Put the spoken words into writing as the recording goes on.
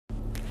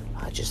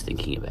Just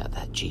thinking about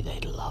that, gee,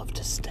 they'd love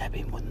to stab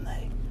him, wouldn't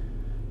they?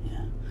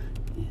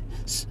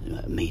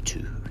 Me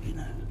too, you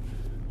know.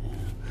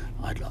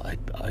 I'd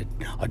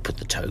put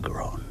the toga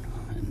on,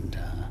 and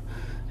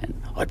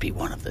I'd be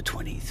one of the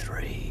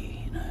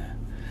 23, you know.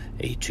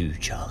 E2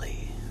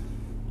 Charlie.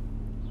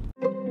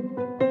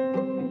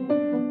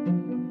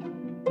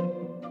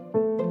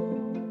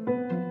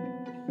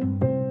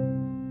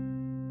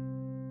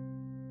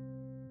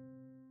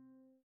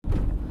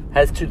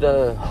 As to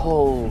the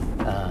whole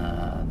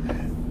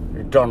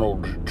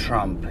Donald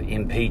Trump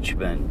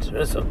impeachment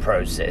sort of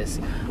process,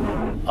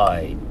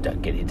 I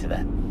don't get into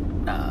that.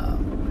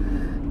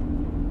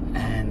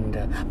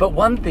 But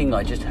one thing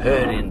I just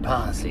heard in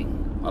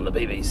passing on the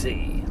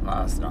BBC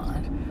last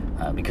night,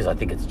 because I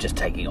think it's just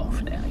taking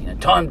off now, you know,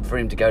 time for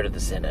him to go to the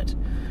Senate,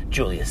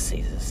 Julius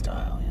Caesar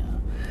style, you know.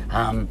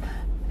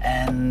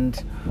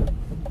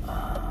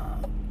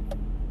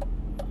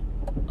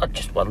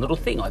 Just one little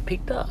thing I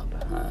picked up.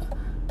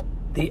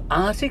 The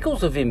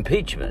articles of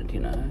impeachment,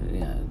 you know,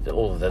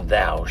 all the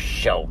thou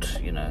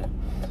shalt, you know,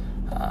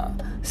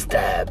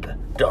 stab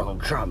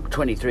Donald Trump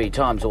 23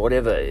 times or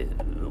whatever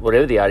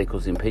the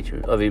articles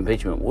of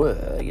impeachment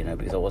were, you know,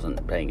 because I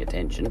wasn't paying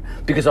attention,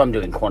 because I'm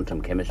doing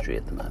quantum chemistry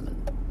at the moment,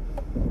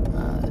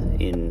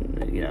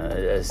 in, you know,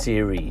 a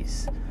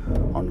series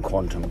on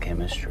quantum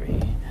chemistry,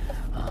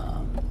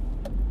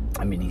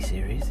 a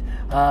mini-series,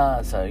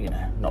 so, you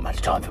know, not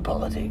much time for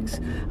politics.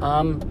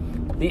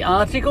 The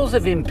articles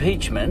of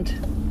impeachment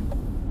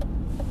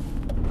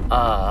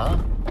are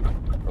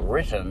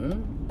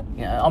written,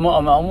 you know, I'm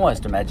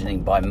almost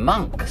imagining by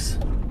monks,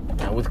 you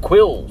know, with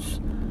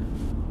quills.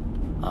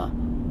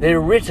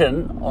 They're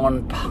written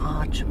on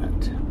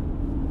parchment.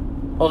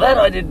 Well, that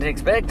I didn't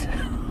expect.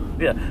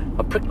 Yeah,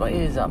 I pricked my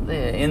ears up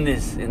there in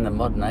the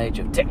modern age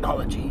of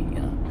technology, you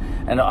know,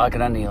 and I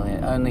can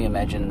only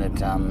imagine that,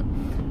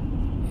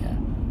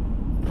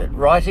 that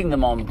writing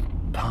them on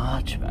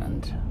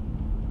parchment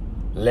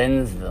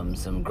lends them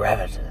some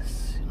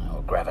gravitas, you know,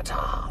 or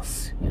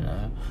gravitas, you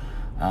know.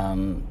 I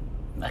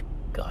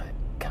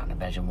can't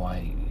imagine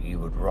why you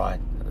would write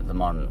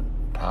them on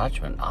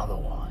parchment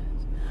otherwise.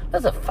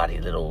 That's a funny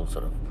little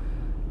sort of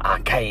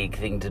archaic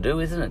thing to do,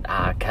 isn't it?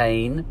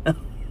 Arcane.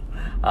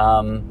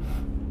 So,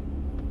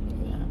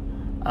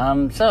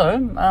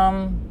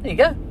 there you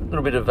go. A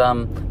little bit of,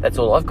 that's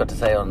all I've got to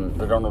say on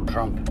the Donald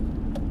Trump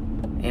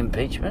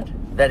impeachment.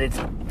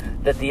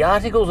 That the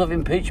articles of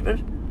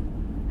impeachment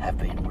have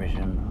been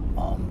written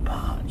on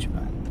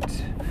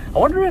parchment. I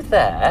wonder if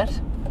that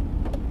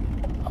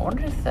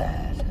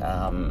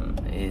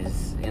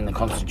is in the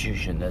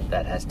Constitution,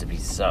 that has to be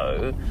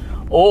so,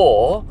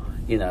 or,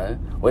 you know,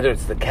 whether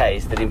it's the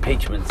case that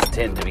impeachments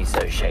tend to be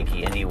so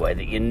shaky anyway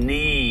that you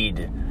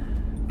need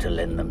to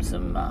lend them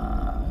some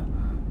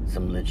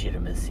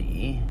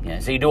legitimacy. You know,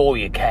 so you do all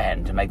you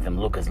can to make them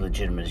look as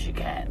legitimate as you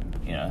can.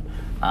 You know,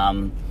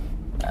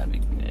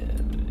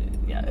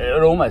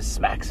 it almost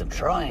smacks of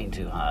trying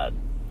too hard.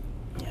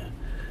 You know,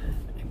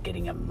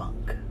 getting a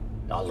monk.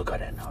 Oh, look, I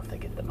don't know if they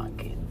get the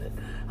monk in, but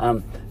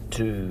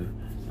to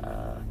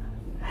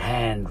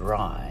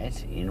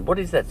handwrite in, what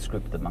is that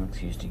script the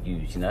monks used to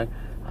use? You know,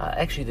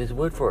 actually, there's a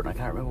word for it, and I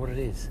can't remember what it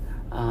is.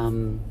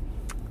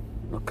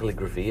 Not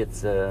calligraphy.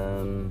 It's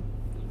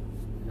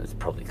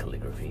probably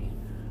calligraphy.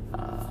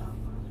 I'm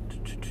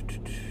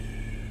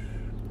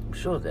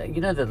sure that,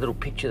 you know, the little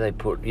picture they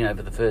put, you know,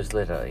 for the first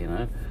letter, you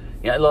know,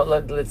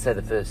 like, let's say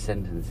the first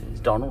sentence is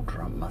Donald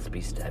Trump must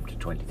be stabbed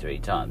 23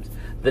 times.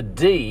 The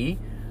D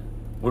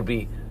would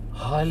be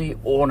highly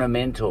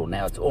ornamental.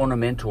 Now it's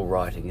ornamental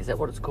writing. Is that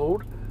what it's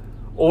called?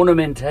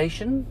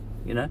 Ornamentation?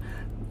 You know,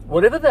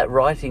 whatever that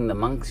writing the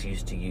monks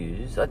used to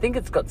use, I think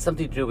it's got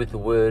something to do with the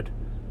word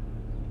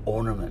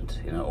ornament,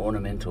 you know,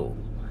 ornamental.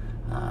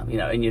 You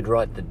know, and you'd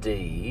write the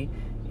D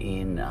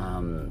in,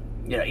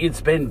 you know, you'd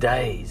spend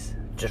days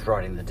just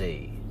writing the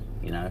D,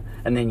 you know,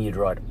 and then you'd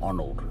write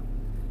Arnold,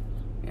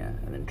 yeah,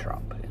 and then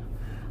Trump,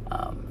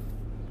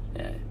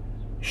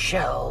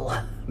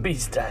 shall be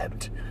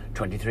stabbed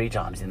 23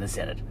 times in the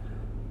Senate.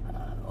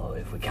 Or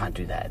if we can't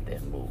do that,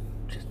 then we'll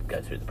just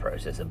go through the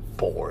process and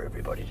bore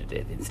everybody to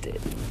death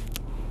instead.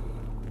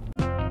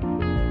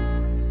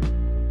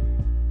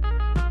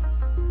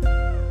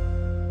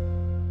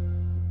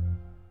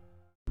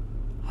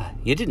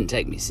 You didn't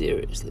take me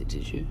seriously,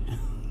 did you?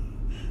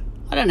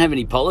 I don't have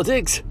any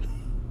politics.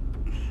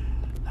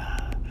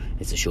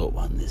 It's a short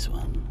one, this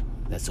one.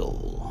 That's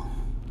all.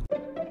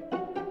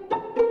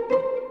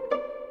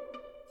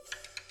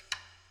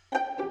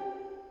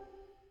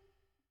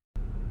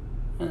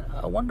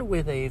 I wonder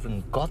where they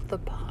even got the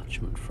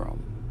parchment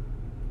from.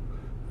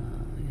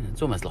 You know,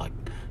 it's almost like,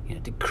 you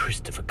know, did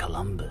Christopher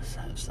Columbus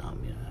have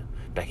some, you know,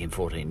 back in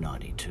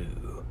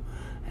 1492,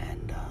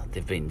 and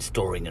they've been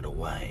storing it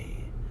away.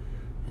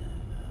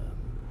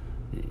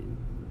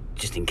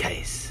 Just in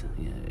case,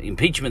 you know,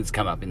 impeachments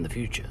come up in the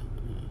future.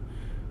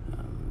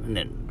 And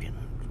then, you know,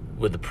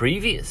 were the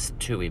previous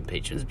two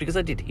impeachments, because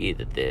I did hear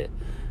that there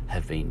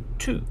have been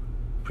two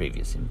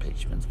previous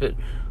impeachments, but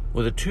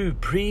were the two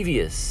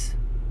previous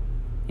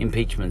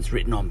impeachments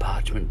written on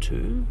parchment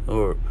too,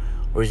 or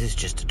is this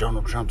just a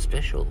Donald Trump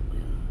special?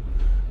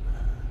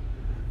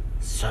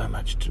 So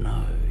much to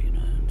know,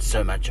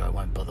 so much I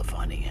won't bother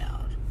finding out.